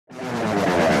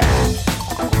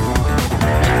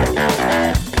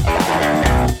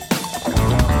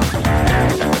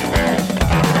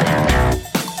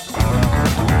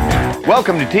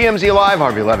Welcome to TMZ Live.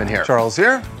 Harvey Levin here. Charles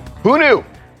here. Who knew?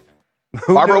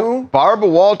 Who knew? Barbara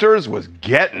Walters was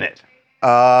getting it.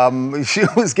 She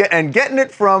was getting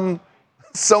it from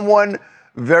someone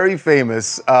very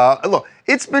famous. Look,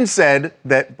 it's been said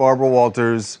that Barbara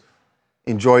Walters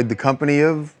enjoyed the company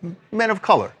of men of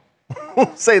color.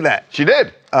 We'll say that. She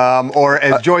did. Or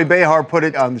as Joy Behar put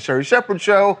it on the Sherry Shepherd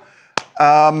show,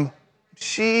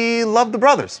 she loved the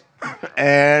brothers.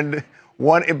 And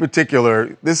one in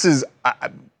particular, this is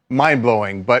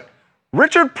mind-blowing, but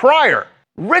Richard Pryor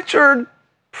and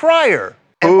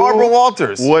Barbara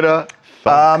Walters. What a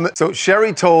thunk. So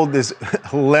Sherry told this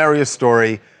hilarious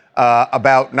story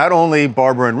about not only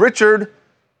Barbara and Richard,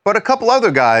 but a couple other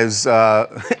guys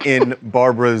in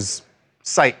Barbara's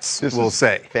sights, we'll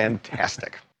say.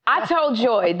 Fantastic. I told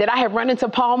Joy that I had run into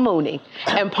Paul Mooney,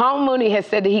 and Paul Mooney had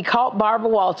said that he caught Barbara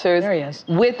Walters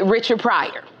with Richard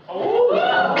Pryor.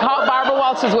 Caught Barbara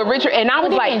Walters with Richard, and I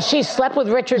was like, and she slept with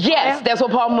Richard Pryor? Yes, that's what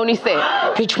Paul Mooney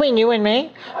said. Between you and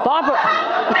me, Barbara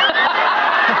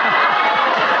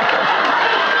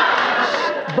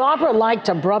liked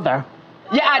a brother.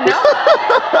 Yeah, I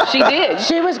know. She did.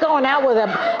 She was going out with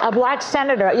a black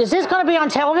senator. Is this going to be on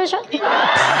television?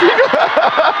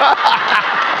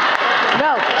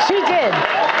 No, she did.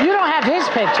 You don't have his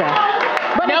picture.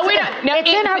 But No, we don't. No, it's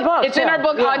in her book. It's in her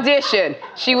book, Audition.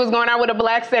 She was going out with a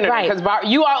black senator. Right. Because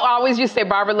you always used to say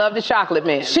Barbara loved the chocolate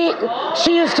man. She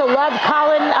used to love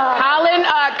Colin.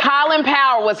 Colin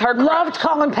Powell was her crush. Loved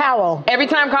Colin Powell. Every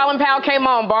time Colin Powell came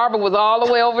on, Barbara was all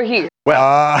the way over here.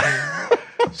 Well,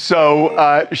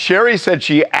 so Sherry said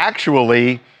she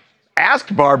actually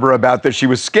asked Barbara about this. She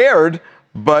was scared,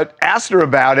 but asked her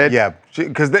about it. Yeah,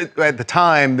 because at the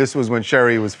time, this was when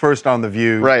Sherry was first on The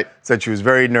View. Right. Said she was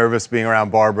very nervous being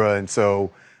around Barbara, and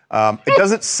so it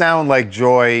doesn't sound like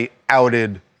Joy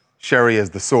outed Sherry as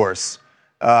the source.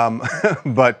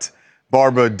 But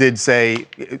Barbara did say,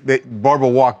 Barbara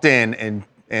walked in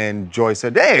and Joy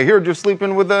said, "Hey, I heard you're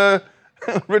sleeping with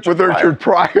Richard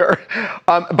Pryor."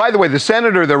 By the way, the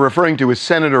senator they're referring to is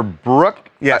Senator Brooke.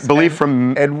 Yes, I believe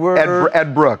from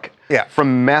Ed Brooke. Yeah.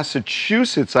 From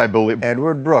Massachusetts, I believe.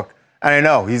 Edward Brooke. And I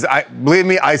know believe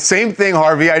me, same thing,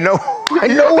 Harvey. I know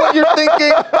what you're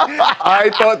thinking. I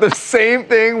thought the same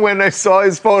thing when I saw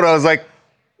his photo. I was like,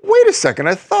 wait a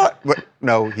second, but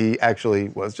no, he actually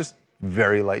was just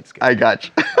very light skinned. I got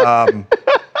you.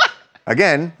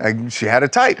 Again, she had a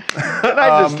type. Can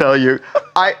I just tell you,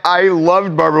 I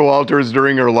loved Barbara Walters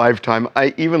during her lifetime.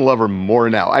 I even love her more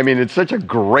now. I mean, it's such a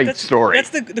great story.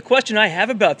 That's the question I have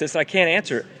about this I can't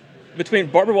answer. Between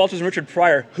Barbara Walters and Richard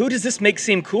Pryor, who does this make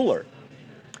seem cooler?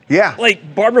 Yeah.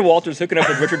 Like, Barbara Walters hooking up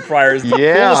with Richard Pryor is the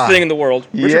coolest thing in the world.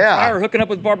 Richard Pryor hooking up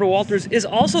with Barbara Walters is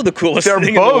also the coolest thing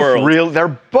in the world. They're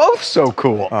both so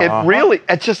cool.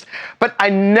 But I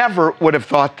never would have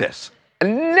thought this.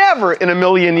 Never in a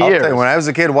million years. I'll tell you, when I was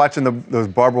a kid watching those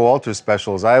Barbara Walters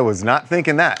specials, I was not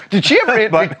thinking that. Did she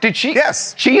ever? Did she?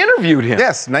 Yes. She interviewed him.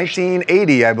 Yes,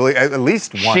 1980, I believe, at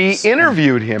least once. She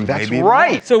interviewed him. That's Maybe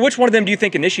right. more. So which one of them do you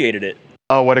think initiated it?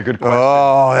 Oh, what a good question.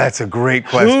 Oh, that's a great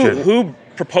question. Who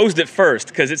proposed it first?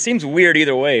 Because it seems weird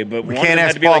either way. But We can't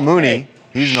ask Paul Mooney.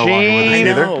 He's no longer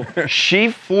with us either.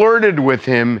 She flirted with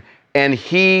him, and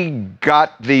he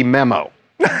got the memo.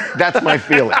 That's my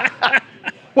feeling.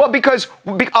 Well, because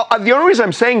the only reason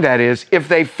I'm saying that is if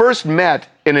they first met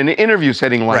in an interview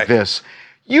setting like this,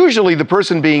 usually the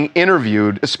person being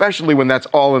interviewed, especially when that's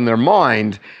all in their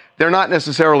mind, they're not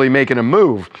necessarily making a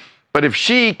move. But if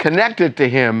she connected to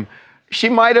him, she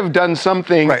might have done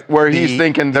something where he's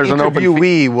thinking there's an open... The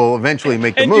interviewee will eventually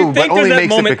make the move, but only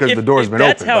makes it because the door's been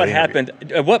opened. That's how it happened.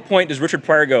 At what point does Richard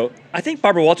Pryor go, I think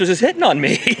Barbara Walters is hitting on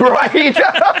me? Right.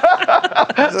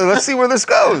 So let's see where this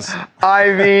goes.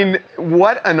 I mean,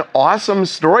 what an awesome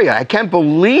story. I can't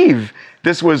believe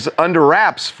this was under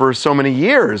wraps for so many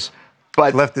years.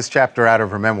 But left this chapter out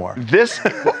of her memoir.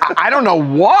 I don't know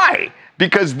why.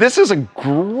 Because this is a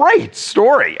great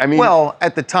story. I mean, well,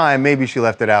 at the time, maybe she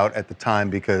left it out at the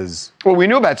time because... Well, we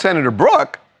knew about Senator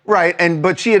Brooke. Right,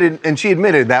 but she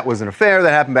admitted that was an affair that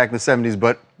happened back in the 70s,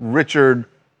 but Richard, I'm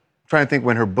trying to think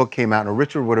when her book came out, and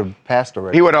Richard would have passed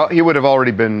already. He would have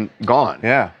already been gone.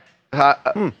 Yeah.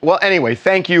 Well, anyway,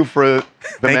 thank you for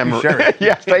the memory. Thank you, Sherry.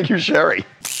 Yes, thank you, Sherry.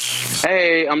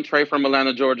 Hey, I'm Trey from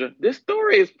Atlanta, Georgia. This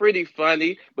story is pretty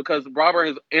funny because Robert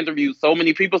has interviewed so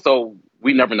many people, so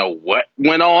we never know what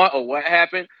went on or what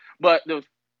happened. But the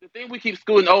thing we keep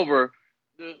scooting over,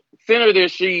 the senator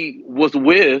she was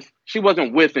with, she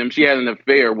wasn't with him. She had an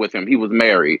affair with him. He was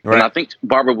married. Right. And I think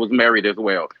Barbara was married as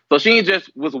well. So she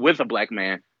just was with a black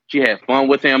man. She had fun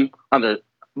with him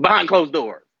behind closed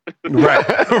doors. Right.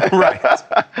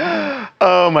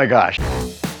 Oh, my gosh.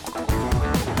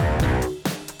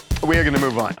 We are going to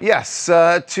move on. Yes,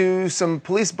 to some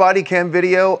police body cam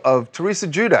video of Teresa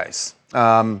Giudice.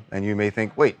 And you may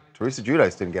think, wait, Teresa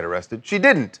Giudice didn't get arrested. She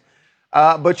didn't.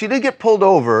 But she did get pulled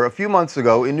over a few months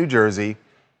ago in New Jersey.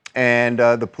 And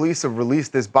the police have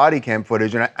released this body cam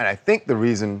footage. And I think the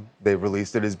reason they've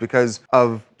released it is because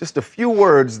of just a few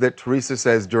words that Teresa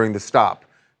says during the stop.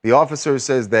 The officer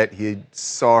says that he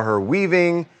saw her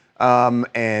weaving,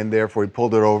 and therefore he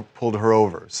pulled her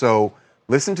over. So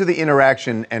listen to the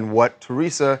interaction and what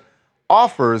Teresa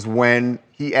offers when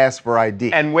he asks for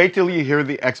ID. And wait till you hear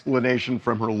the explanation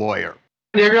from her lawyer.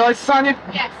 Do you have your license on you?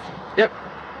 Yes. Yep.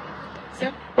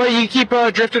 So? Well, you keep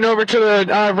drifting over to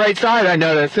the right side, I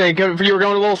noticed. You were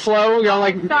going a little slow,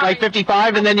 going like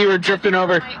 55, and then you were drifting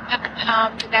over.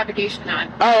 The navigation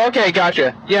on. Oh, okay,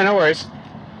 gotcha. Yeah, no worries.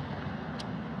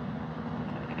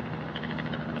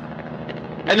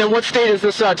 And then what state is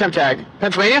this temp tag?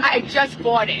 Pennsylvania? I just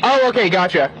bought it. Oh, okay,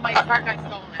 gotcha. My car got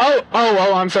stolen.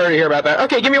 Oh, I'm sorry to hear about that.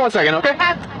 Okay, give me 1 second, okay?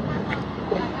 I have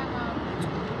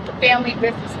family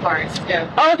business cards too.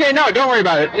 Oh, okay, no, don't worry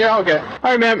about it. Yeah, okay. All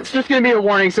right, ma'am, it's just going to be a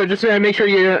warning, so just make sure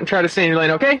you don't try to stay in your lane,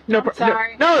 okay? No problem.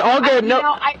 Sorry. No, all good.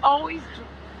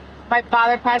 My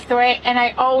father passed away, and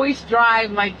I always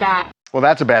drive like that. Well,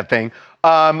 that's a bad thing.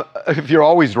 If you're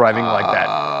always driving like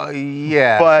that.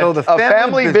 Yeah. But so the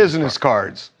family business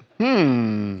cards.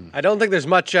 I don't think there's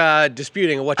much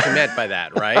disputing what you meant by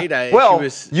that, right? Well,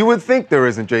 you would think there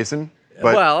isn't, Jason.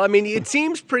 But well, I mean, it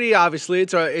seems pretty obviously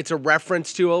it's a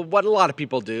reference to what a lot of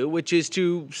people do, which is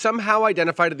to somehow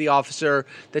identify to the officer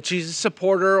that she's a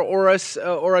supporter or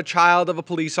a child of a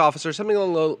police officer, something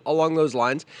along those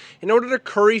lines, in order to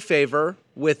curry favor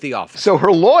with the officer. So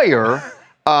her lawyer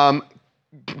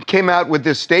came out with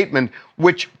this statement,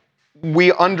 which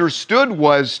we understood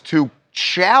was to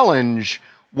challenge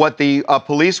what the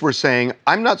police were saying.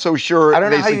 I'm not so sure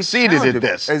they succeeded at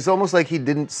this. It's almost like he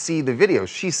didn't see the video.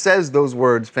 She says those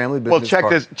words, family business card.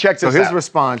 Well, check this out. So his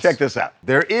response. Check this out.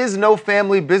 There is no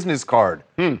family business card.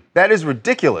 That is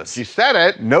ridiculous. She said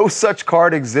it. No such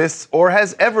card exists or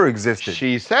has ever existed.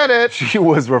 She said it. She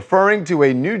was referring to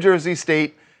a New Jersey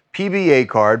State PBA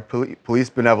card, Police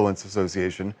Benevolence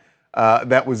Association,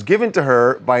 that was given to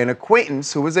her by an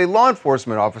acquaintance who was a law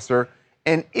enforcement officer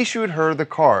and issued her the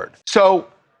card. So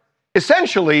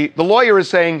essentially, the lawyer is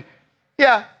saying,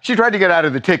 yeah, she tried to get out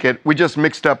of the ticket. We just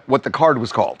mixed up what the card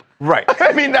was called. Right.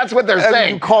 I mean, that's what they're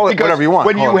saying. You can call it whatever you want.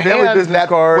 When you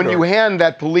hand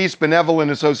that Police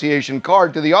Benevolent Association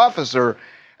card to the officer,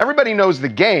 everybody knows the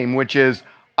game, which is,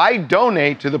 I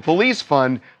donate to the police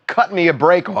fund, cut me a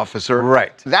break, officer.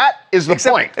 Right. That is the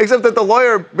point. Except that the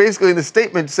lawyer basically in the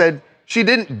statement said she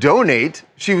didn't donate.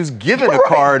 She was given a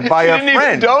card by a friend. She didn't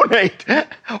even donate.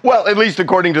 Well, at least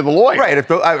according to the lawyer. Right.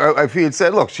 If he had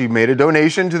said, look, she made a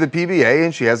donation to the PBA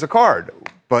and she has a card.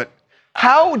 But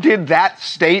how did that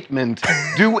statement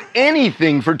do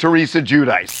anything for Teresa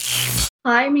Giudice?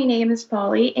 Hi, my name is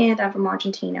Polly, and I'm from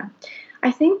Argentina.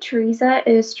 I think Teresa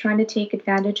is trying to take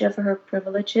advantage of her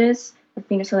privileges of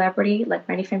being a celebrity, like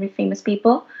many famous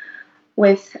people,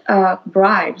 with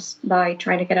bribes by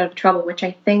trying to get out of trouble, which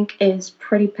I think is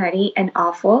pretty petty and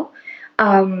awful.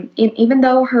 Even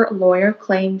though her lawyer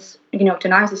claims,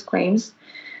 denies his claims,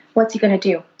 what's he going to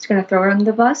do? He's going to throw her under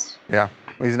the bus? Yeah,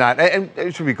 he's not. And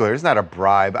it should be clear, it's not a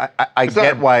bribe. I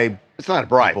get why it's not a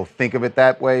bribe. People think of it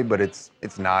that way, but it's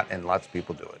not, and lots of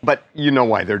people do it. But you know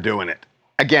why they're doing it.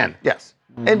 Again. Yes.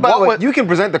 And by the way, you can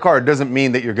present the card. Doesn't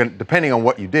mean that you're going to, depending on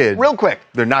what you did. Real quick.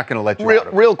 They're not going to let you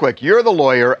out. Real quick. You're the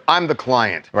lawyer. I'm the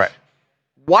client. Right.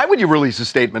 Why would you release a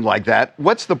statement like that?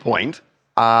 What's the point?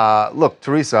 Look,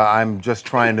 Teresa, I'm just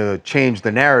trying to change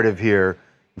the narrative here.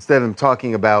 Instead of them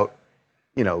talking about,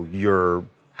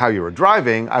 how you were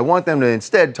driving, I want them to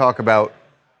instead talk about,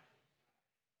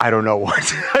 I don't know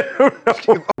what. I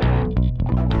don't know.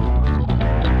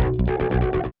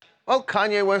 Well,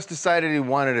 Kanye West decided he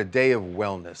wanted a day of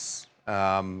wellness.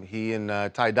 He and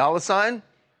Ty Dolla $ign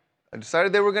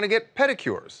decided they were going to get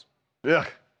pedicures. Yeah.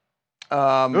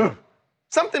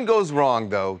 Something goes wrong,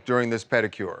 though, during this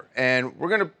pedicure. And we're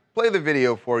going to play the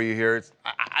video for you here.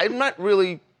 I'm not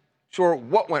really sure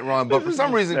what went wrong, but for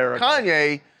some reason,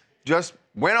 Kanye just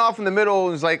went off in the middle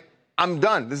and was like, I'm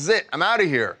done. This is it. I'm out of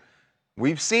here.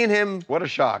 We've seen him. What a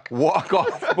shock. Walk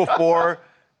off before,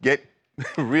 get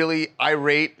really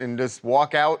irate and just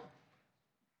walk out.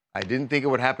 I didn't think it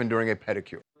would happen during a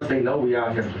pedicure. They know we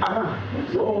out here.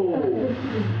 Whoa.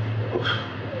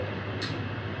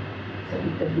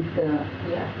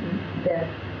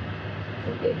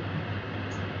 Okay.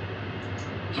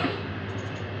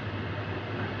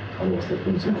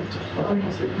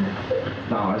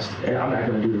 No, I'm not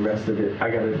gonna do the rest of it.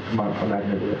 I'm not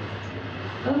gonna do it.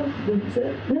 No,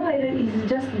 it's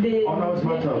just the. Oh no, it's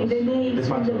my toes. The nails. It's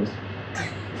my toes.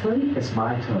 Sorry? It's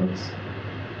my toes.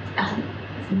 I'm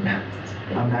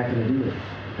not gonna do it.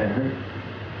 That hurt.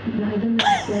 No, I don't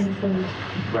understand. Sorry.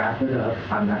 Wrap it up.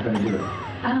 I'm not gonna do it.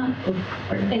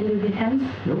 Okay. And with the hands?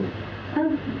 Nope.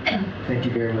 Thank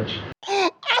you very much.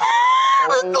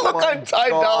 The look on Ty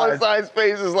Dolla $ign's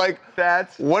face is like,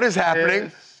 what is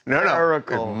happening? No,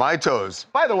 it's my toes.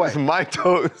 By the way, it's my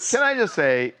toes. Can I just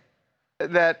say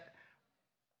that,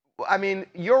 I mean,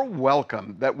 you're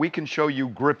welcome that we can show you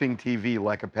gripping TV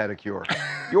like a pedicure.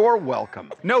 You're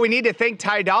welcome. No, we need to thank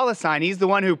Ty Dolla $ign. He's the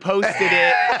one who posted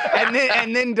it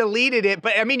and then deleted it.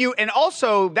 But I mean, and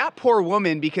also that poor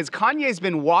woman, because Kanye's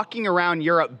been walking around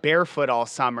Europe barefoot all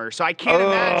summer. So I can't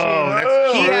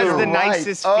imagine he has the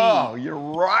nicest feet. Oh, you're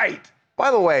right. By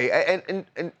the way,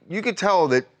 and you could tell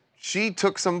that she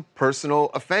took some personal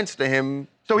offense to him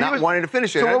not wanting to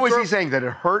finish it. So what was he saying? That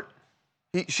it hurt?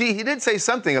 He did say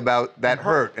something about that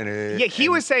hurt. Yeah, he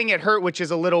was saying it hurt, which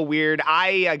is a little weird.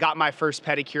 I got my first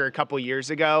pedicure a couple years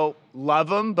ago. Love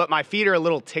them, but my feet are a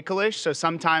little ticklish, so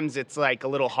sometimes it's like a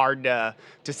little hard to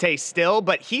stay still.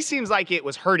 But he seems like it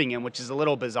was hurting him, which is a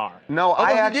little bizarre. No,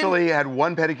 I actually had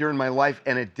one pedicure in my life,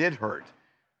 and it did hurt.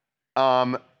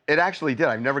 It actually did.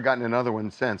 I've never gotten another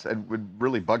one since. It would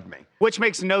really bug me. Which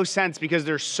makes no sense because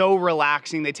they're so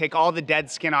relaxing. They take all the dead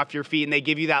skin off your feet and they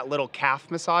give you that little calf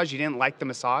massage. You didn't like the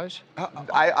massage?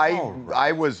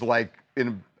 I was like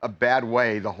in a bad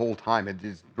way the whole time. It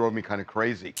just drove me kind of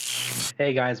crazy.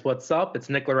 Hey guys, what's up? It's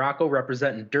Nick LaRocco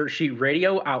representing Dirt Sheet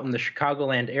Radio out in the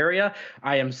Chicagoland area.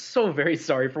 I am so very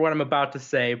sorry for what I'm about to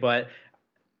say, but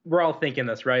we're all thinking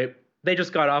this, right? They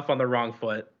just got off on the wrong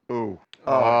foot. Ooh.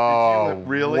 Oh,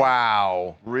 really?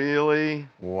 Wow. Really?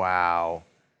 Wow.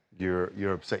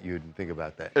 You're upset you didn't think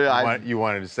about that. You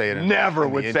wanted to say it. Never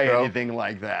would say anything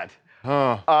like that.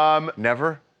 Huh.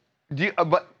 Never?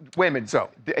 But wait a minute.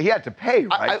 So he had to pay,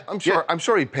 right? I'm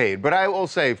sure he paid. But I will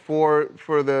say for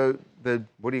the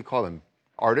what do you call them?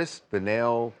 Artist, the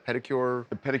nail pedicure.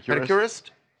 The pedicurist. Pedicurist?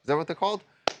 Is that what they're called?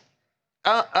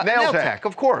 Nail tech,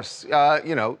 of course.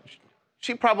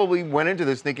 She probably went into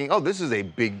this thinking, oh, this is a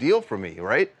big deal for me,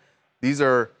 right? These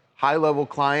are high-level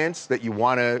clients that you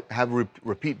want to have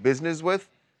repeat business with,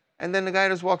 and then the guy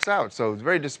just walks out. So it's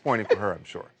very disappointing for her, I'm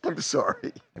sure. I'm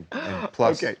sorry. And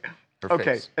plus, her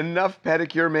face. Enough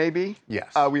pedicure, maybe?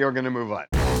 Yes. We are going to move on.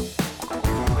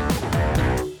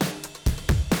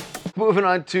 Moving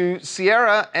on to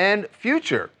Ciara and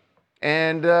Future,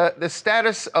 and the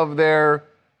status of their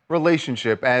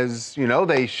relationship. As you know,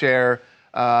 they share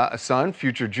a son,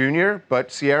 Future Jr., but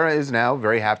Ciara is now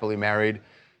very happily married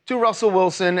to Russell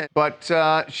Wilson. But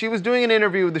she was doing an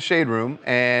interview with The Shade Room,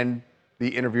 and the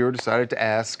interviewer decided to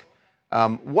ask,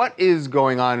 what is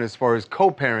going on as far as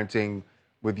co-parenting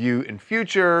with you and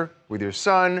Future, with your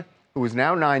son, who is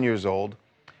now 9 years old?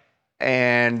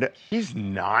 And he's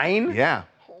 9? Yeah.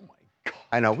 Oh my God.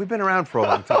 I know, we've been around for a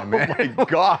long time, man. Oh my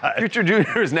God. Future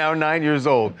Jr. is now 9 years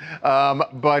old.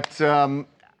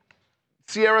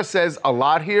 Ciara says a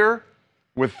lot here.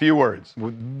 With few words.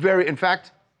 In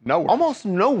fact, no words. Almost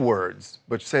no words,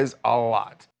 but says a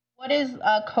lot. What is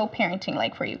co-parenting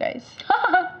like for you guys?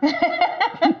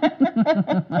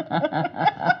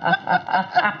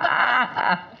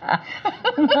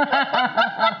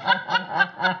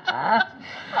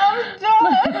 I'm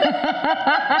done.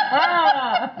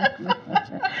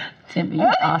 Timmy,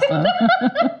 you're awesome.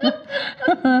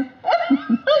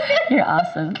 You're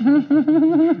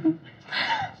awesome.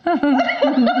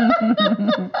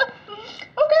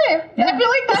 Okay, I feel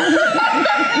like that's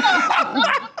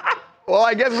Well,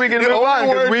 I guess we can move on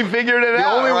because we figured it out. The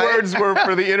only right? words were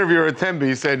for the interviewer,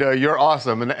 Tembi said, "You're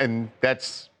awesome," and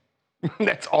that's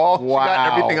all. Wow. She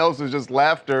got. Everything else was just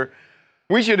laughter.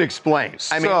 We should explain.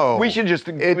 I mean, we should just,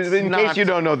 in case you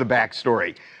don't know the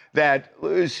backstory, that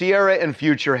Ciara and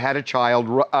Future had a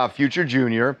child, Future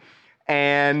Jr.,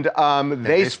 and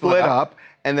they split up,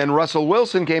 and then Russell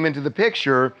Wilson came into the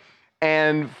picture,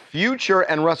 and Future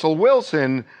and Russell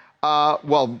Wilson,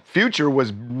 Future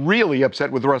was really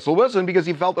upset with Russell Wilson because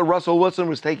he felt that Russell Wilson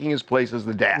was taking his place as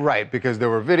the dad. Right, because there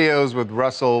were videos with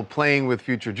Russell playing with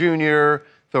Future Jr.,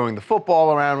 throwing the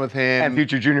football around with him. And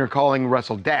Future Jr. calling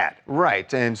Russell dad.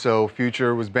 Right, and so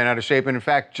Future was bent out of shape. And in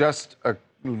fact, just a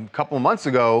couple months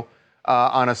ago,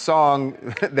 on a song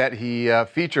that he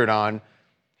featured on,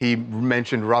 he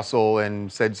mentioned Russell and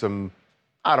said some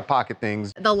out-of-pocket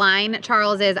things. The line,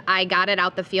 Charles, is, I got it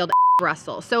out the field,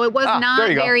 Russell. So it was not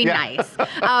very nice.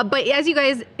 But as you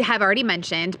guys have already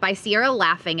mentioned, by Sierra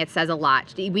laughing, it says a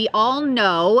lot. We all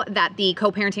know that the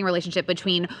co-parenting relationship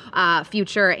between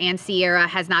Future and Sierra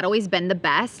has not always been the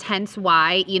best, hence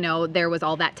why, there was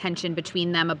all that tension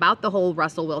between them about the whole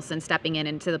Russell Wilson stepping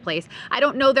into the place. I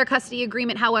don't know their custody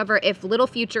agreement. However, if little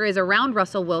Future is around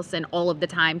Russell Wilson all of the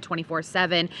time,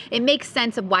 24/7, it makes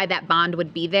sense of why that bond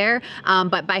would be there.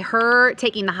 But by her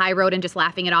taking the high road and just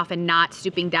laughing it off and not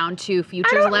stooping down to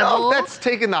Future's level. I don't know if that's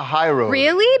taking the high road.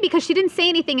 Really? Because she didn't say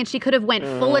anything and she could have went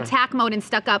full attack mode and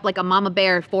stuck up like a mama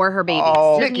bear for her babies.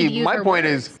 Oh, Nikki, my point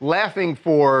is laughing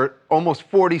for almost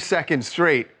 40 seconds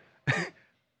straight.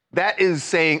 That is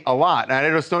saying a lot. And I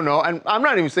just don't know. And I'm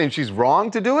not even saying she's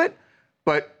wrong to do it,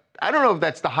 but I don't know if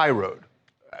that's the high road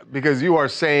because you are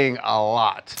saying a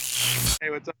lot. Hey,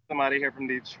 what's up? Somebody here from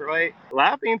Detroit.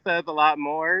 Laughing says a lot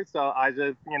more, so I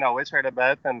just, wish her the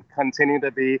best and continue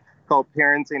to be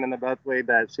co-parenting in the best way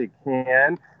that she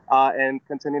can and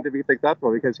continue to be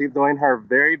successful because she's doing her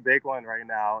very big one right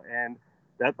now, and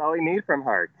that's all we need from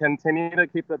her. Continue to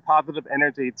keep the positive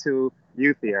energy to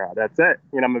you, Sierra. That's it.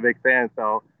 I'm a big fan,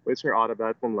 so wish her all the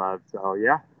best and love. So,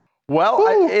 yeah. Well,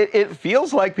 it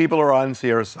feels like people are on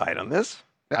Sierra's side on this,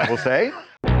 I will say.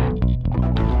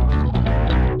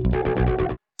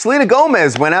 Selena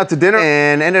Gomez went out to dinner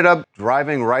and ended up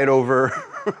driving right over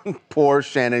poor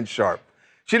Shannon Sharp.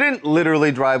 She didn't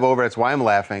literally drive over, that's why I'm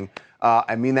laughing.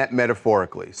 I mean that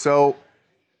metaphorically. So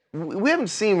we haven't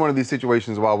seen one of these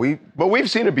situations while but we've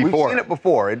seen it before. We've seen it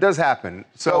before. It does happen.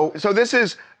 So this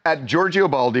is at Giorgio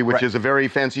Baldi, which is a very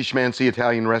fancy schmancy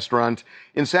Italian restaurant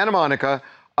in Santa Monica.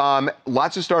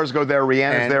 Lots of stars go there.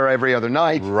 Rihanna's there every other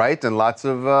night. Right, and lots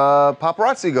of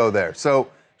paparazzi go there. So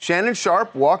Shannon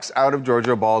Sharp walks out of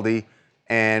Giorgio Baldi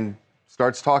and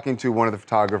starts talking to one of the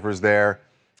photographers there,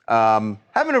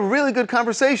 having a really good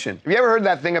conversation. Have you ever heard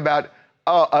that thing about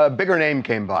a bigger name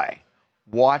came by?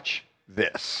 Watch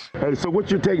this. Hey, so what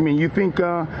you're taking me? You think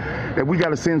that we got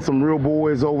to send some real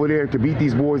boys over there to beat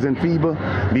these boys in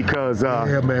FIBA? Because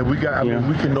yeah, man, we got. I mean,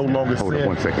 we can no longer hold send.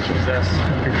 on 1 second.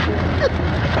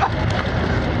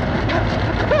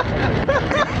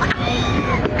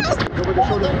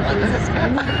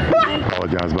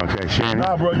 Apologize about that, Shannon.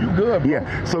 Nah, bro, you good, bro.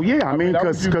 Yeah, so yeah, I mean,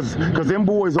 because them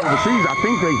boys overseas, I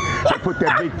think they put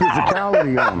that big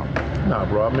physicality on them. Nah,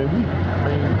 bro,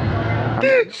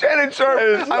 Shannon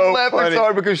Sharp, I'm laughing so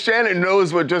hard because Shannon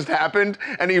knows what just happened,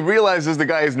 and he realizes the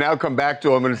guy has now come back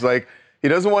to him, and it's like, he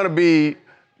doesn't want to be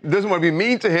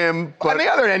mean to him. But on the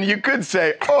other hand, you could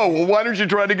say, oh, well, why don't you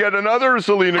try to get another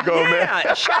Selena Gomez?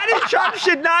 Yeah, Shannon Sharp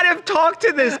should not have talked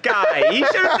to this guy. He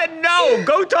should have said, no,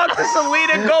 go talk to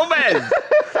Selena Gomez.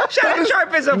 Shannon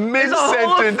Sharp is a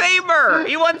Hall of Famer.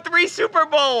 He won 3 Super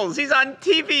Bowls. He's on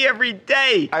TV every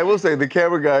day. I will say, the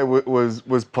camera guy was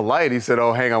polite. He said,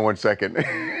 oh, hang on 1 second.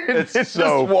 It's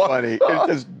so funny.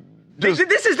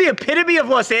 This is the epitome of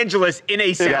Los Angeles in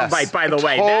a soundbite, by the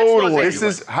way. Totally. This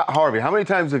is, Harvey, how many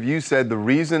times have you said the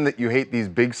reason that you hate these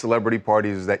big celebrity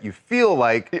parties is that you feel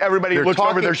like everybody looks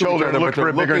over their shoulder and looks for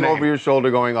a bigger name. Looking over your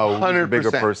shoulder going, oh, who's a bigger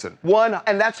person?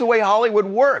 And that's the way Hollywood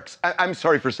works. I'm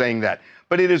sorry for saying that,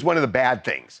 but it is one of the bad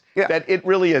things. That it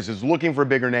really is looking for a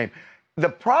bigger name. The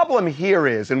problem here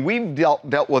is, and we've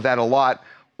dealt with that a lot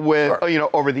with,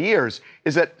 over the years,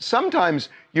 is that sometimes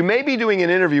you may be doing an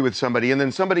interview with somebody and then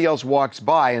somebody else walks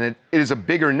by and it is a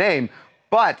bigger name,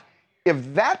 but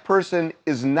if that person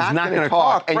is not going to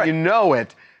talk and you know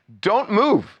it, don't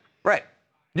move. Right.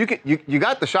 You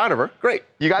got the shot of her. Great.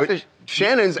 You got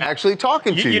Shannon's actually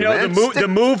talking to you. The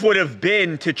move would have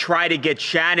been to try to get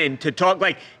Shannon to talk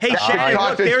like, hey, Shannon,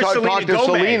 look, there's Selena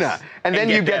Gomez. And then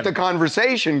you get the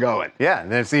conversation going. Yeah,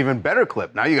 and then it's an even better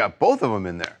clip. Now you got both of them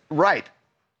in there. Right.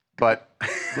 But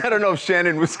I don't know if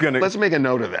Shannon was going to... Let's make a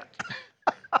note of that.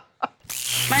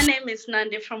 My name is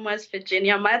Nandi from West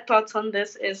Virginia. My thoughts on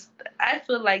this is I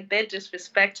feel like they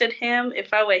disrespected him.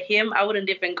 If I were him, I wouldn't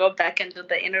even go back and do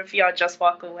the interview. I'll just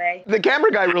walk away. The camera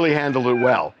guy really handled it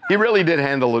well. He really did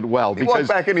handle it well. He walked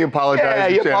back and he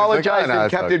apologized. Yeah, he apologized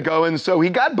and kept it going. So he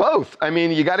got both. I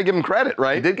mean, you got to give him credit,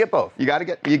 right? He did get both. You got to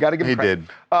give him credit. He did.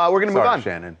 We're going to move on.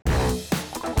 Shannon.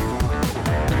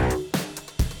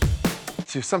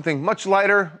 To something much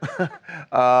lighter,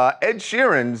 Ed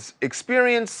Sheeran's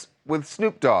experience with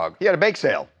Snoop Dogg. He had a bake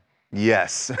sale.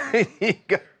 Yes. I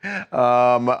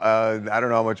don't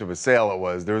know how much of a sale it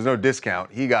was. There was no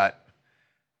discount. He got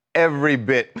every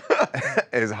bit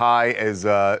as high as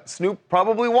Snoop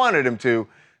probably wanted him to.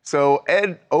 So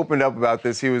Ed opened up about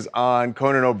this. He was on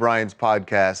Conan O'Brien's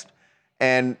podcast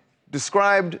and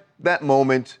described that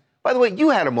moment. By the way, you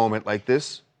had a moment like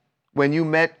this when you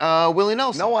met Willie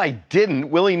Nelson. No, I didn't.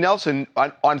 Willie Nelson,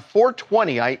 on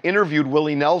 420, I interviewed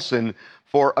Willie Nelson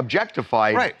for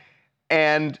Objectified. Right.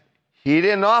 And he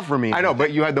didn't offer me anything. I know,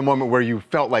 but you had the moment where you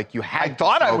felt like you had I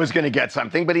thought I was going to get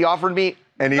something, but he offered me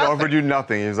And he nothing. offered you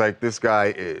nothing. He was like, this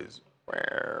guy is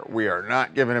where we are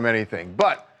not giving him anything.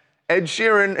 But Ed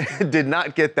Sheeran did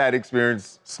not get that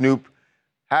experience. Snoop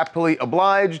happily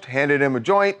obliged, handed him a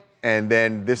joint, and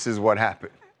then this is what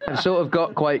happened. I've sort of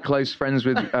got quite close friends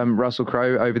with Russell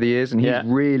Crowe over the years, and he's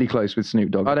really close with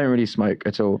Snoop Dogg. I don't really smoke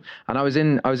at all. And I was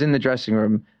in the dressing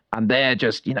room, and they're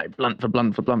just, blunt for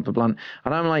blunt for blunt for blunt.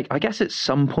 And I'm like, I guess at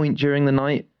some point during the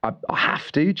night, I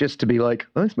have to, just to be like,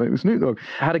 I smoke with Snoop Dogg.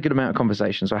 I had a good amount of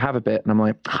conversation, so I have a bit, and I'm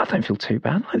like, I don't feel too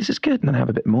bad. Like, this is good. And then I have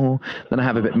a bit more. Then I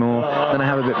have a bit more. Then I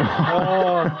have a bit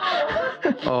more.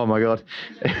 Oh my God.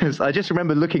 I just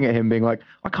remember looking at him being like,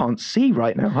 I can't see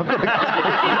right now. I've got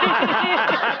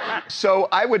So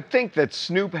I would think that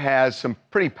Snoop has some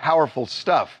pretty powerful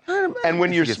stuff. And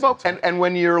when you're and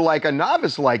when you're like a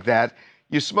novice like that,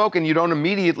 you smoke and you don't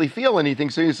immediately feel anything,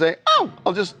 so you say, oh,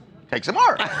 I'll just take some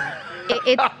more.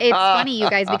 It's funny, you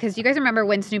guys, because you guys remember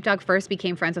when Snoop Dogg first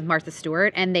became friends with Martha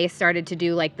Stewart, and they started to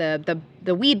do like the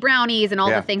weed brownies and all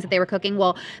the things that they were cooking.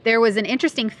 Well, there was an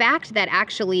interesting fact that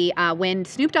actually when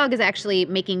Snoop Dogg is actually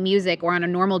making music or on a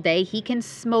normal day, he can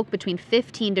smoke between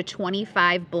 15 to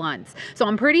 25 blunts. So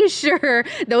I'm pretty sure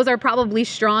those are probably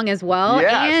strong as well.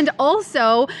 Yes. And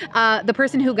also, the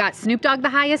person who got Snoop Dogg the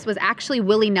highest was actually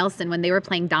Willie Nelson when they were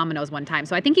playing dominoes one time.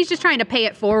 So I think he's just trying to pay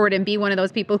it forward and be one of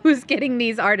those people who's getting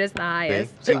these artists the highest.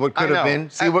 See what could have been.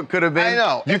 See what could have been. I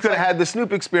know. You could have had the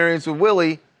Snoop experience with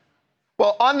Willie.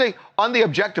 Well, on the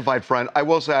Objectified front, I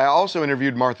will say I also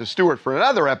interviewed Martha Stewart for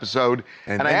another episode,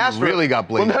 and I asked her. Really got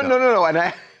blazed. Well, no, and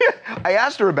I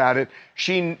asked her about it.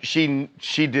 She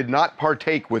did not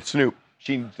partake with Snoop.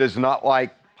 She does not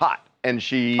like pot, and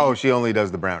she. Oh, she only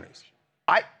does the brownies.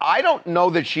 I don't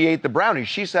know that she ate the brownies.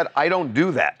 She said I don't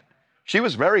do that. She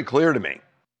was very clear to me.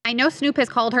 I know Snoop has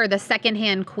called her the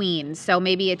secondhand queen, so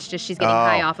maybe it's just she's getting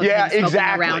high off of him smoking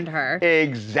around her.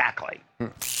 Exactly.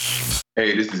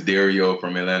 Hey, this is Dario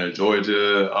from Atlanta,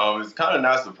 Georgia. It's kind of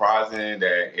not surprising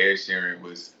that Ed Sheeran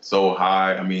was so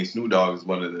high. I mean, Snoop Dogg is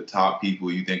one of the top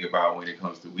people you think about when it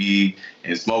comes to weed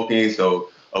and smoking. So,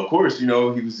 of course, he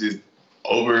was just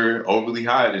overly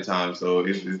high at the time. So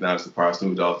it's not a surprise.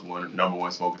 Snoop Dogg's number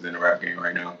one smokers in the rap game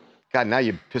right now. God, now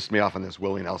you pissed me off on this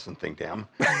Willie Nelson thing, damn.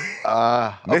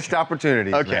 Missed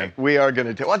opportunities. Okay, man. we are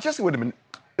going to. Well, it just would have been.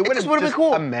 It would have been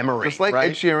cool. A memory, just like right?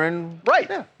 Ed Sheeran. Right.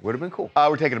 Yeah, would have been cool.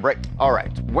 We're taking a break. All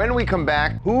right. When we come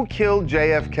back, who killed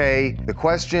JFK? The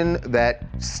question that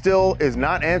still is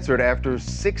not answered after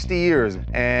 60 years,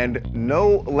 and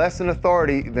no less an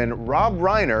authority than Rob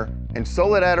Reiner and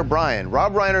Soledad O'Brien.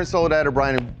 Rob Reiner and Soledad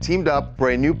O'Brien have teamed up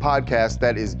for a new podcast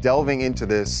that is delving into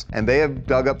this, and they have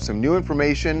dug up some new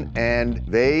information, and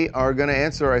they are going to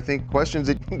answer, I think, questions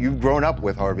that you've grown up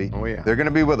with, Harvey. Oh, yeah. They're going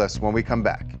to be with us when we come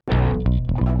back.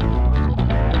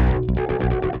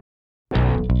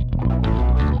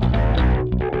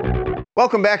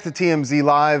 Welcome back to TMZ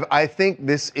Live. I think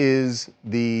this is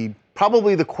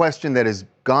probably the question that has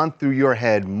gone through your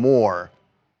head more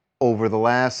over the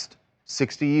last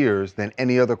 60 years than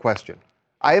any other question.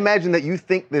 I imagine that you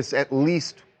think this at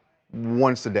least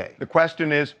once a day. The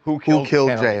question is, who killed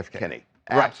JFK? Kennedy.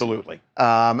 Right. Absolutely.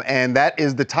 And that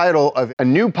is the title of a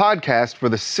new podcast for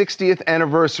the 60th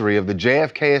anniversary of the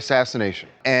JFK assassination.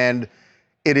 And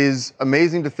it is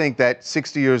amazing to think that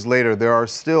 60 years later, there are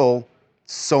still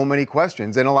so many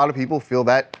questions, and a lot of people feel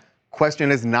that question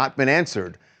has not been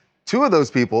answered. Two of those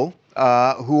people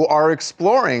who are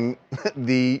exploring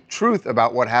the truth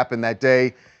about what happened that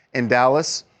day in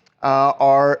Dallas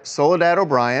are Soledad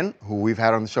O'Brien, who we've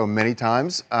had on the show many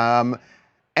times, and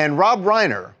Rob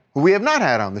Reiner, who we have not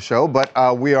had on the show, but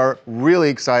we are really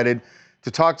excited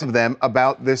to talk to them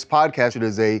about this podcast. It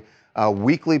is a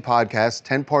weekly podcast,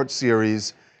 10-part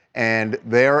series, and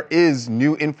there is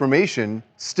new information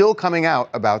still coming out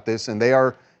about this, and they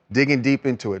are digging deep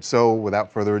into it. So without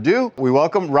further ado, we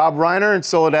welcome Rob Reiner and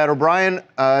Soledad O'Brien to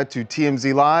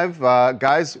TMZ Live.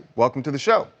 Guys, welcome to the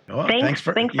show. Oh, thanks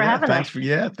for having us.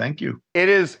 Thank you. It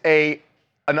is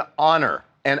an honor.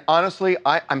 And honestly,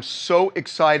 I'm so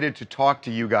excited to talk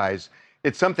to you guys.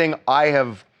 It's something I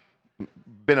have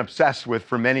been obsessed with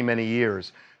for many, many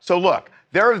years. So look,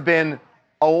 there have been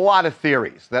a lot of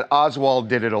theories that Oswald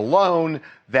did it alone,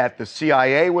 that the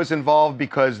CIA was involved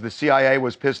because the CIA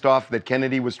was pissed off that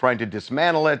Kennedy was trying to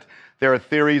dismantle it. There are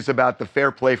theories about the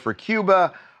Fair Play for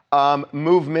Cuba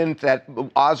movement that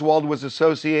Oswald was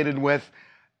associated with.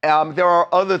 There are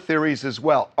other theories as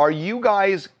well. Are you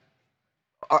guys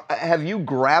Have you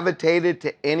gravitated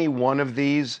to any one of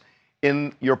these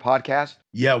in your podcast?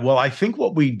 Yeah, well, I think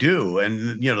what we do,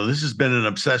 and this has been an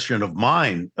obsession of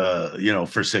mine,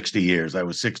 for 60 years. I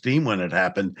was 16 when it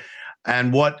happened.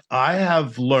 And what I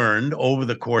have learned over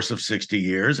the course of 60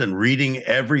 years and reading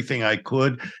everything I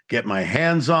could get my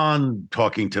hands on,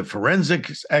 talking to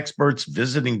forensics experts,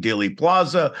 visiting Dealey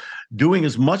Plaza, doing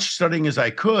as much studying as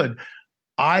I could,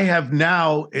 I have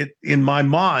now, in my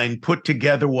mind, put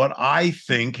together what I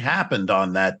think happened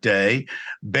on that day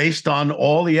based on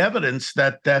all the evidence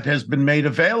that has been made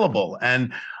available.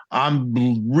 And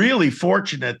I'm really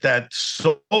fortunate that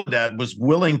Soledad was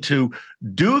willing to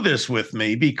do this with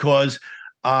me because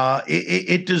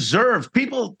it deserves.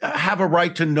 People have a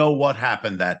right to know what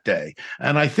happened that day.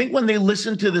 And I think when they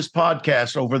listen to this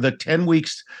podcast over the 10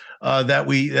 weeks that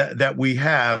we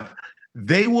have,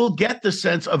 they will get the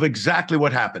sense of exactly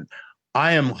what happened.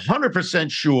 I am 100%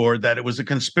 sure that it was a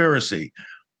conspiracy.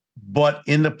 But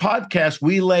in the podcast,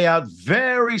 we lay out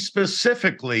very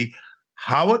specifically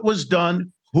how it was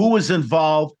done, who was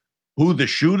involved, who the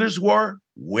shooters were,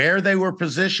 where they were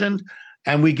positioned,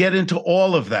 and we get into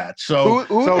all of that. So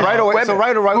right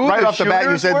off the bat,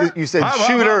 you said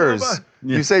shooters.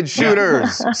 You said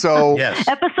shooters. So yes.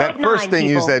 Episode that 9, first thing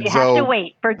people. you said. You have to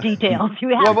wait for details. You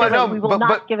have to wait. We will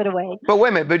not give it away. But wait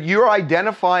a minute. But you're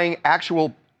identifying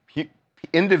actual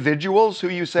individuals who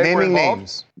you say were naming involved?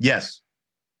 names. Yes.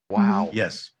 Wow.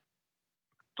 Yes.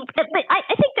 But I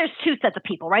think there's two sets of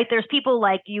people, right? There's people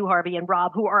like you, Harvey, and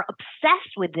Rob who are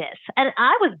obsessed with this. And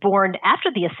I was born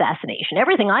after the assassination.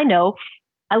 Everything I know,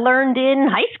 I learned in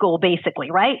high school,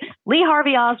 basically, right? Lee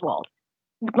Harvey Oswald,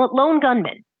 lone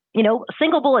gunman,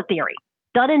 single bullet theory,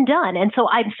 done and done. And so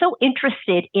I'm so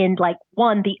interested in,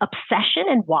 one, the obsession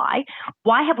and why.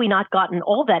 Why have we not gotten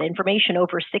all that information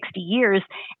over 60 years?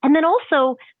 And then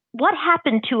also, what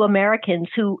happened to Americans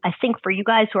who, I think for you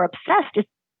guys who are obsessed, is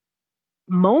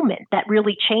moment that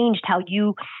really changed how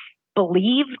you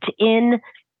believed in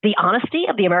the honesty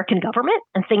of the American government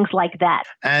and things like that.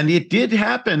 And it did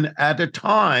happen at a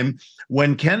time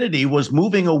when Kennedy was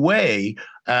moving away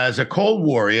as a Cold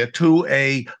Warrior to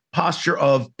a posture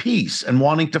of peace and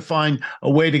wanting to find a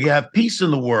way to have peace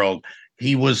in the world.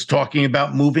 He was talking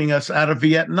about moving us out of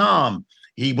Vietnam.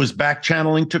 He was back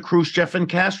channeling to Khrushchev and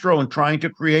Castro and trying to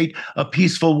create a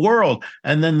peaceful world.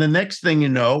 And then the next thing you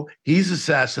know, he's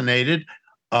assassinated.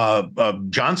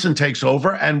 Johnson takes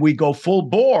over and we go full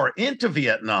bore into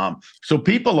Vietnam. So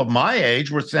people of my age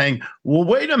were saying, well,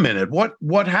 wait a minute,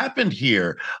 what happened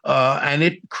here? And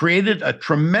it created a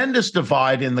tremendous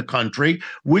divide in the country,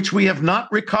 which we have not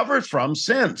recovered from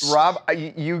since. Rob,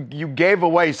 you gave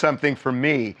away something for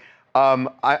me.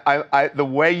 The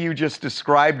way you just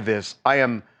described this, I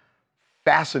am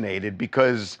fascinated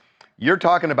because you're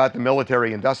talking about the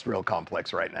military-industrial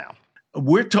complex right now.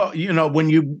 We're talking,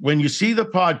 when you see the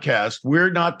podcast, we're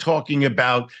not talking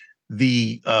about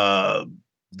the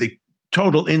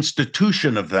total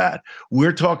institution of that.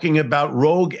 We're talking about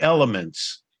rogue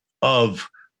elements of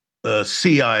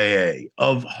CIA,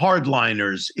 of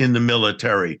hardliners in the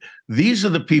military. These are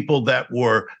the people that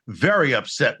were very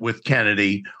upset with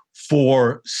Kennedy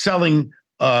for selling,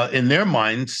 in their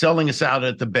mind, selling us out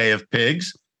at the Bay of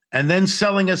Pigs, and then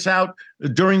selling us out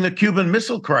during the Cuban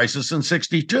Missile Crisis in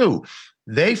 '62.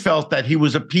 They felt that he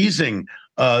was appeasing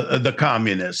the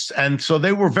communists, and so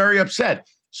they were very upset.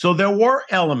 So there were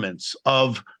elements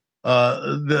of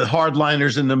the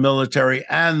hardliners in the military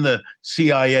and the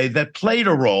CIA that played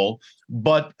a role,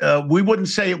 but we wouldn't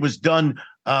say it was done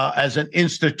as an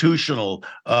institutional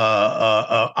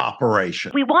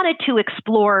operation. We wanted to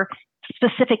explore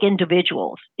specific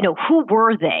individuals. Who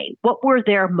were they? What were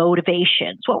their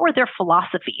motivations? What were their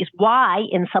philosophies? Why,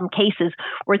 in some cases,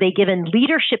 were they given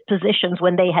leadership positions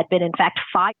when they had been, in fact,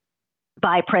 fired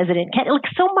by President Kennedy?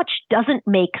 So much doesn't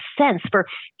make sense for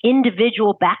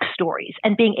individual backstories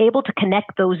and being able to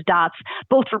connect those dots,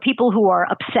 both for people who are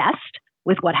obsessed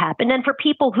with what happened and for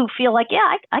people who feel like,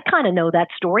 yeah, I kind of know that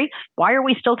story. Why are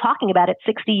we still talking about it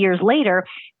 60 years later?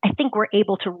 I think we're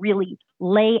able to really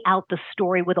lay out the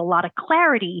story with a lot of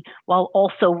clarity while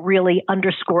also really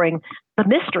underscoring the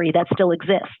mystery that still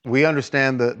exists. We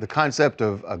understand the concept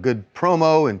of a good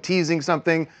promo and teasing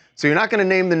something. So you're not going to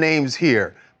name the names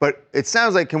here. But it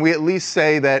sounds like, can we at least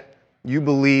say that you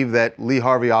believe that Lee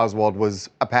Harvey Oswald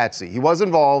was a patsy? He was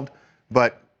involved,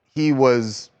 but he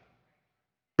was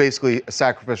basically a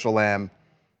sacrificial lamb.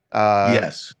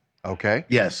 Yes. Okay.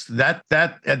 Yes,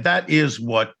 that is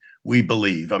what we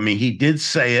believe. I mean, he did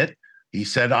say it. He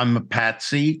said, I'm a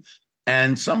patsy.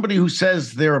 And somebody who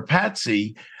says they're a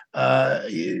patsy,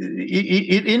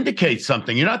 it indicates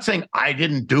something. You're not saying I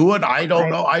didn't do it. I don't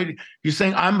know. You're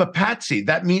saying I'm a patsy.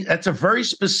 That means that's a very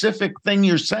specific thing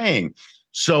you're saying.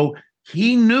 So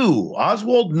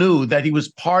Oswald knew that he was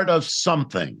part of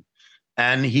something.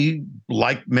 And he,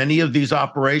 like many of these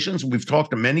operations, we've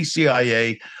talked to many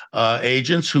CIA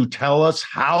agents who tell us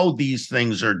how these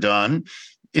things are done.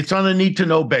 It's on a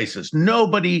need-to-know basis.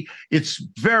 It's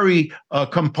very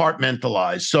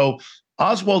compartmentalized. So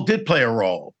Oswald did play a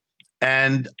role.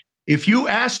 And if you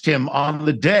asked him on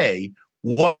the day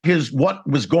what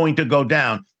was going to go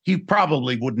down, he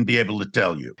probably wouldn't be able to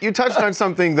tell you. You touched on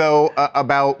something, though,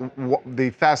 about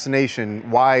the fascination,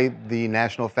 why the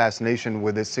national fascination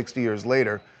with this 60 years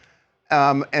later,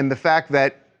 and the fact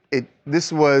that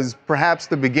this was perhaps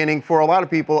the beginning for a lot of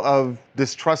people of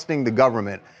distrusting the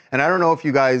government. And I don't know if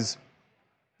you guys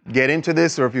get into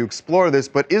this or if you explore this,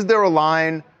 but is there a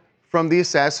line from the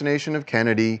assassination of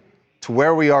Kennedy to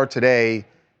where we are today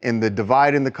in the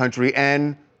divide in the country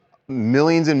and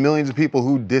millions and millions of people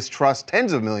who distrust,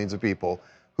 tens of millions of people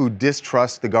who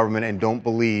distrust the government and don't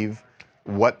believe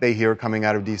what they hear coming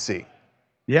out of D.C.?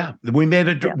 Yeah, we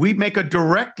make a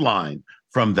direct line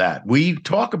from that. We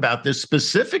talk about this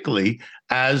specifically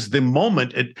as the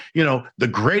moment, the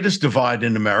greatest divide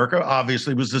in America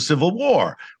obviously was the Civil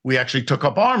War. We actually took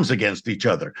up arms against each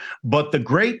other. But the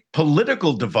great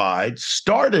political divide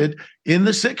started in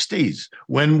the 60s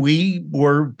when we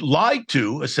were lied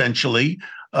to, essentially,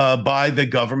 by the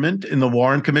government in the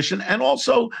Warren Commission and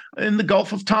also in the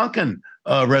Gulf of Tonkin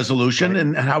resolution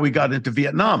and how we got into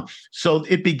Vietnam. So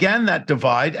it began that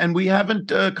divide, and we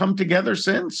haven't come together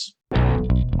since.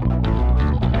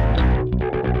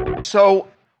 So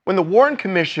when the Warren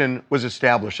Commission was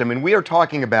established, I mean, we are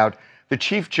talking about the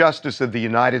Chief Justice of the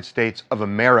United States of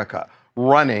America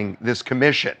running this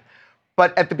commission,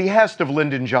 but at the behest of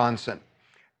Lyndon Johnson.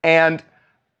 And,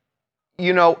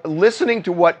 listening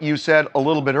to what you said a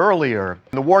little bit earlier,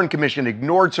 the Warren Commission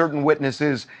ignored certain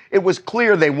witnesses. It was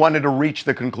clear they wanted to reach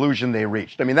the conclusion they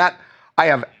reached. I mean,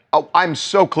 I'm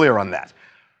so clear on that.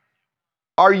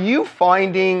 Are you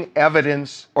finding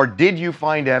evidence, or did you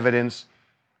find evidence,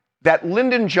 that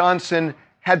Lyndon Johnson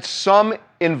had some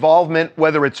involvement,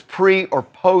 whether it's pre or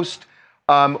post?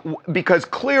 Because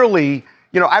clearly,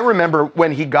 I remember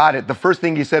when he got it, the first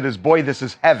thing he said is, "Boy, this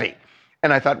is heavy."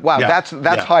 And I thought, wow,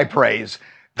 that's high praise.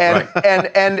 And,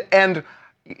 and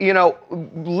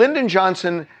Lyndon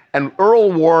Johnson and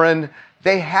Earl Warren,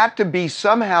 they had to be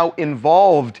somehow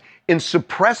involved in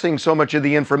suppressing so much of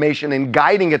the information and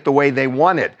guiding it the way they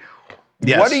wanted.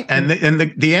 Yes,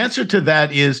 the answer to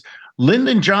that is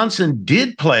Lyndon Johnson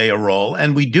did play a role,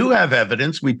 and we do have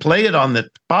evidence. We play it on the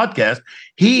podcast.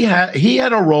 He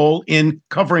had a role in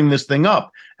covering this thing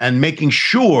up and making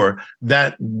sure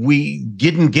that we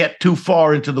didn't get too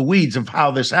far into the weeds of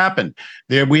how this happened.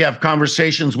 There we have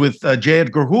conversations with J.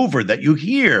 Edgar Hoover that you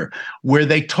hear where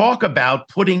they talk about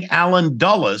putting Allen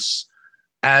Dulles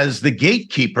as the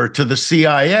gatekeeper to the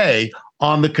CIA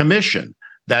on the commission,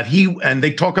 and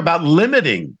they talk about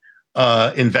limiting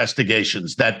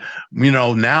investigations, that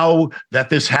now that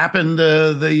this happened,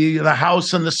 the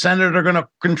House and the Senate are going to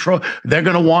control. They're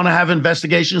going to want to have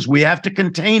investigations. We have to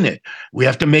contain it. We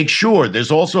have to make sure. There's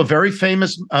also a very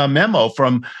famous memo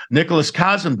from Nicholas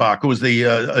Kazenbach, who was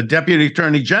the Deputy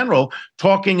Attorney General,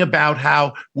 talking about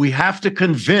how we have to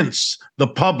convince the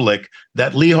public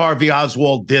that Lee Harvey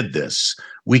Oswald did this.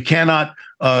 We cannot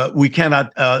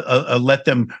let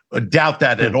them doubt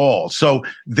that at all. So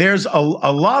there's a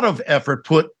lot of effort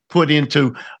put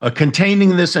into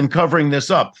containing this and covering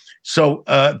this up. So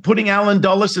putting Allen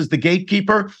Dulles as the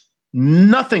gatekeeper,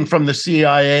 nothing from the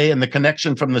CIA and the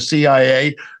connection from the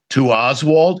CIA to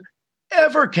Oswald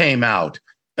ever came out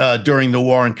during the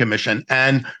Warren Commission.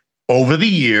 And over the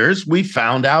years, we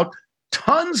found out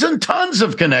tons and tons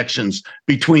of connections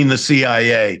between the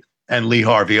CIA and Lee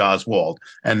Harvey Oswald.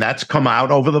 And that's come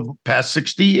out over the past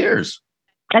 60 years.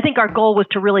 I think our goal was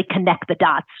to really connect the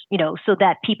dots, so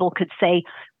that people could say,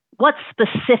 what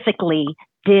specifically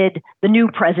did the new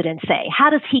president say? How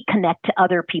does he connect to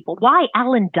other people? Why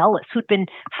Allen Dulles, who'd been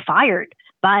fired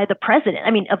by the president? I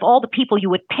mean, of all the people you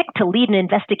would pick to lead an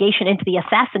investigation into the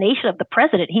assassination of the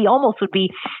president, he almost would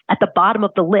be at the bottom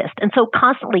of the list. And so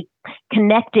constantly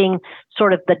connecting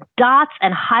sort of the dots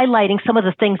and highlighting some of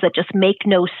the things that just make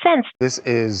no sense. This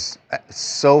is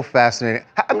so fascinating.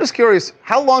 I'm just curious,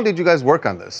 how long did you guys work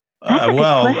on this?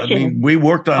 We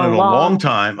worked on it a long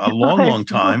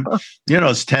time.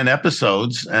 It's 10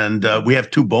 episodes, and we have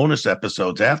 2 bonus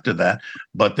episodes after that.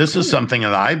 But this is something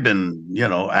that I've been,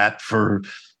 at for,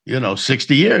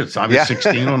 60 years. I was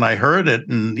 16 when I heard it,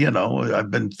 and,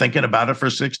 I've been thinking about it for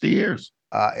 60 years.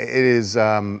 It is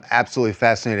absolutely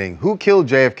fascinating. Who killed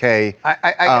JFK?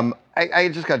 I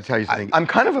just got to tell you something. I'm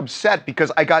kind of upset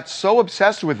because I got so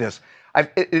obsessed with this.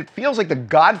 It feels like The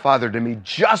Godfather to me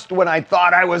just when I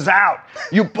thought I was out.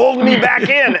 You pulled me back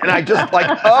in, and I just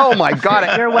like, oh my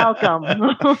God. You're welcome.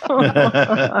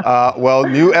 Well,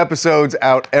 new episodes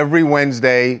out every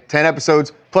Wednesday, 10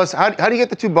 episodes. Plus, how do you get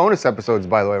the 2 bonus episodes,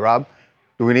 by the way, Rob?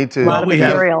 Do we need to? A lot of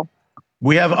material.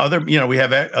 We have other, we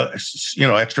have,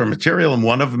 extra material, and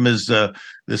one of them is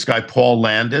this guy Paul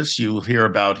Landis. You'll hear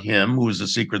about him, who was a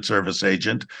Secret Service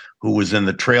agent who was in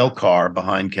the trail car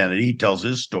behind Kennedy. He tells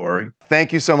his story.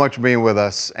 Thank you so much for being with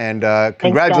us, and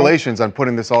congratulations on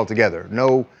putting this all together.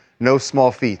 No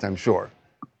small feat, I'm sure.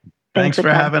 Thanks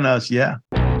for having us. Yeah.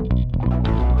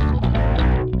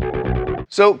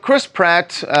 So Chris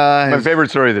Pratt, My favorite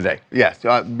story of the day. yes,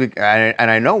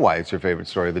 and I know why it's your favorite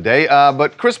story of the day.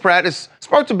 But Chris Pratt has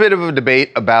sparked a bit of a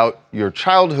debate about your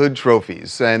childhood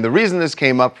trophies, and the reason this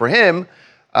came up for him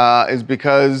is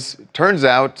because it turns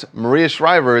out Maria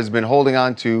Shriver has been holding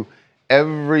on to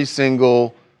every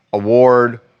single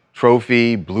award,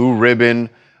 trophy, blue ribbon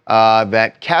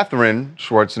that Katherine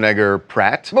Schwarzenegger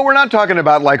Pratt. But we're not talking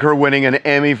about like her winning an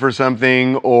Emmy for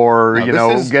something or,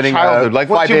 this is getting childhood, like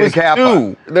when Phi she Beta was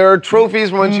Kappa. 2. There are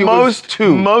trophies when she was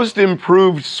 2. Most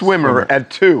improved swimmer at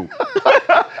 2.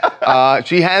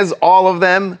 She has all of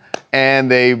them, and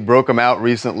they broke them out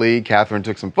recently. Katherine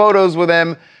took some photos with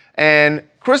them, and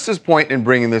Chris's point in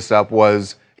bringing this up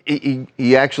was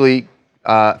he actually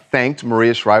thanked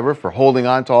Maria Shriver for holding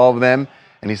on to all of them.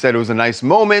 And he said it was a nice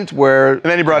moment where... And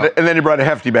then he brought a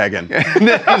hefty bag in. And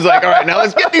then he's like, all right, now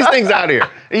let's get these things out of here.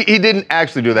 He didn't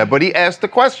actually do that, but he asked the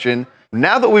question,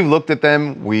 now that we've looked at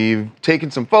them, we've taken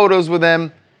some photos with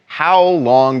them, how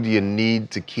long do you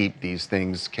need to keep these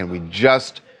things? Can we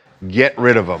just get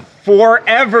rid of them?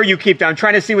 Forever you keep them. I'm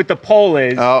trying to see what the poll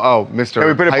is. Oh, Mr. Can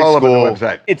we put a poll up on the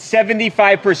website? It's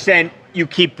 75% you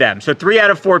keep them. So 3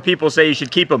 out of 4 people say you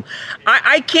should keep them.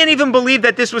 I can't even believe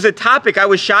that this was a topic. I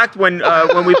was shocked when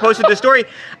we posted the story.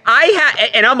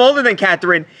 And I'm older than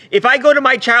Katherine. If I go to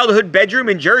my childhood bedroom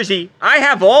in Jersey, I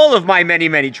have all of my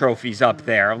many trophies up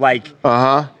there. Like,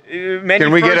 many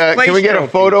Can we get a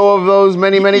photo of those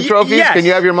many trophies? Yes. Can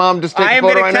you have your mom just take a photo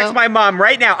right now? I am going to text my mom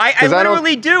right now. I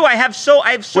literally do. I have so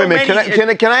Wait a minute,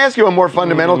 many. can I ask you a more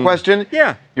fundamental question?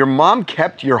 Yeah. Your mom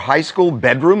kept your high school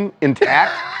bedroom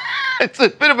intact? It's a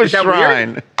bit of a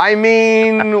shrine. Weird? I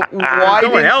mean, why no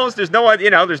one else? There's no one.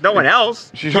 There's no one else.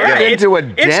 She's into a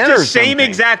den It's the or same something.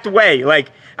 exact way.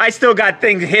 Like I still got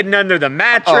things hidden under the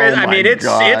mattress. Oh I mean, it's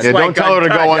God. like don't tell her to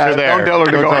go under there. Don't tell her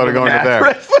to go under there.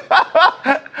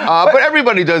 But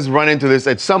everybody does run into this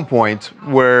at some point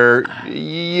where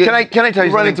Can I tell you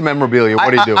run something? into memorabilia. What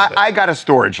do you do with it? I got a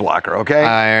storage locker, okay?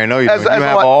 I know you do. As You a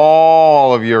have lot-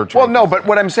 all of your trophies. Well, no, but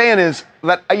what I'm saying is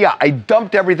that, I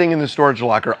dumped everything in the storage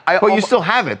locker. But you still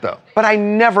have it, though. But I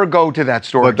never go to that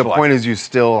storage But the locker. point is you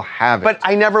still have it. But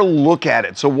I never look at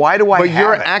it. So why do I But have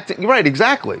you're it? acting right,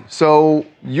 exactly. So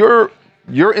you're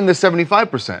in the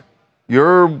 75%.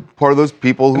 You're part of those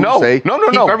people who say keep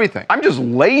everything. I'm just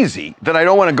lazy that I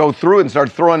don't want to go through it and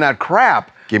start throwing that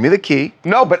crap. Give me the key.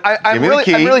 No, but I'm Give me the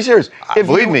key. really serious.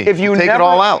 Believe me, if you take never, it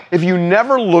all out. If you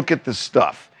never look at the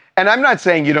stuff, and I'm not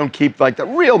saying you don't keep like the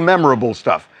real memorable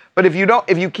stuff, but if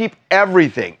you keep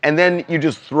everything and then you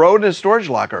just throw it in a storage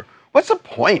locker, what's the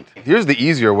point? Here's the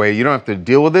easier way. You don't have to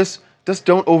deal with this. Just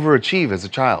don't overachieve as a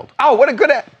child. Oh, what a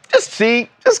good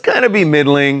Just kind of be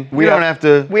middling. We don't have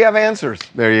to. We have answers.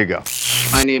 There you go.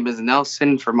 My name is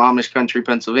Nelson from Amish Country,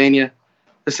 Pennsylvania.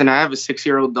 Listen, I have a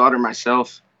 6-year-old daughter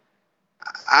myself.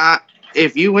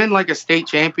 If you win like a state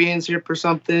championship or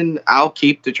something, I'll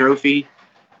keep the trophy.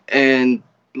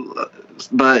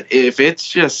 But if it's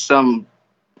just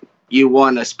you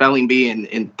won a spelling bee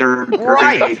in 3rd grade.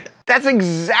 Right. That's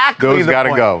exactly Those the gotta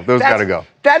point. go. Those gotta go.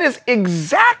 That is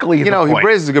exactly the point. He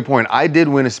raises a good point. I did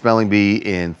win a spelling bee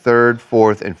in 3rd,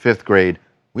 4th, and 5th grade.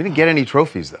 We didn't get any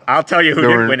trophies, though. I'll tell you who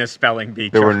did win a spelling bee.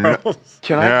 There were no,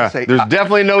 Can I say? There's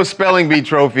definitely no spelling bee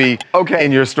trophy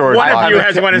in your storage One of locker. you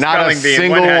has won a spelling bee.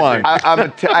 Not a single one.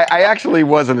 I actually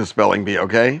wasn't a spelling bee,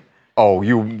 okay? Oh,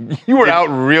 you were out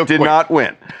real quick. Did not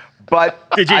win. But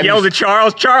did you yell to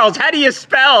Charles? Charles, how do you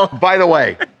spell? By the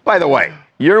way,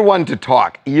 you're one to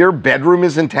talk. Your bedroom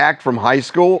is intact from high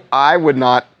school. I would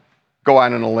not go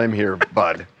out on a limb here,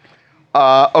 bud.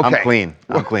 Okay. I'm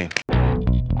clean.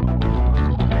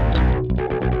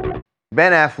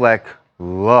 Ben Affleck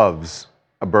loves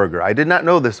a burger. I did not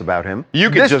know this about him. You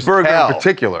could this just burger tell. in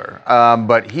particular.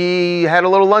 But he had a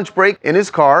little lunch break in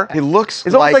his car. It looks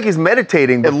It's almost like he's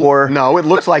meditating before. No, it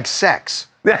looks like sex.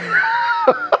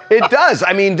 It does.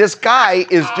 I mean, this guy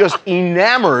is just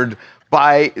enamored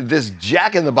by this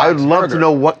Jack in the Box. I would love burger. to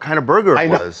know what kind of burger it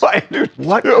was. I do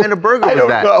What too. kind of burger I was don't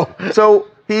that? know. So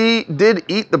he did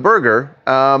eat the burger.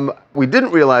 We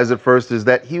didn't realize at first is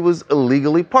that he was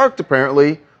illegally parked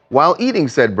apparently while eating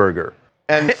said burger.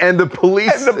 And the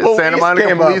police, Santa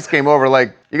Monica police came over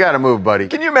like, you got to move, buddy.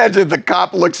 Can you imagine if the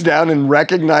cop looks down and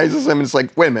recognizes him and it's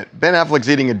like, wait a minute, Ben Affleck's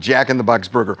eating a Jack in the Box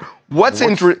burger. What's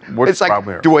interesting? It's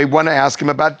like, do I want to ask him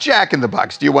about Jack in the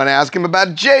Box? Do you want to ask him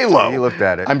about J-Lo? He looked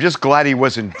at it. I'm just glad he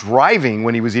wasn't driving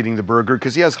when he was eating the burger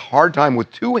because he has a hard time with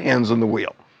two hands on the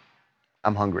wheel.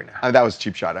 I'm hungry now. That was a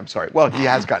cheap shot. I'm sorry. Well, he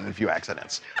has gotten in a few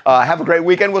accidents. Have a great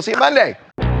weekend. We'll see you Monday.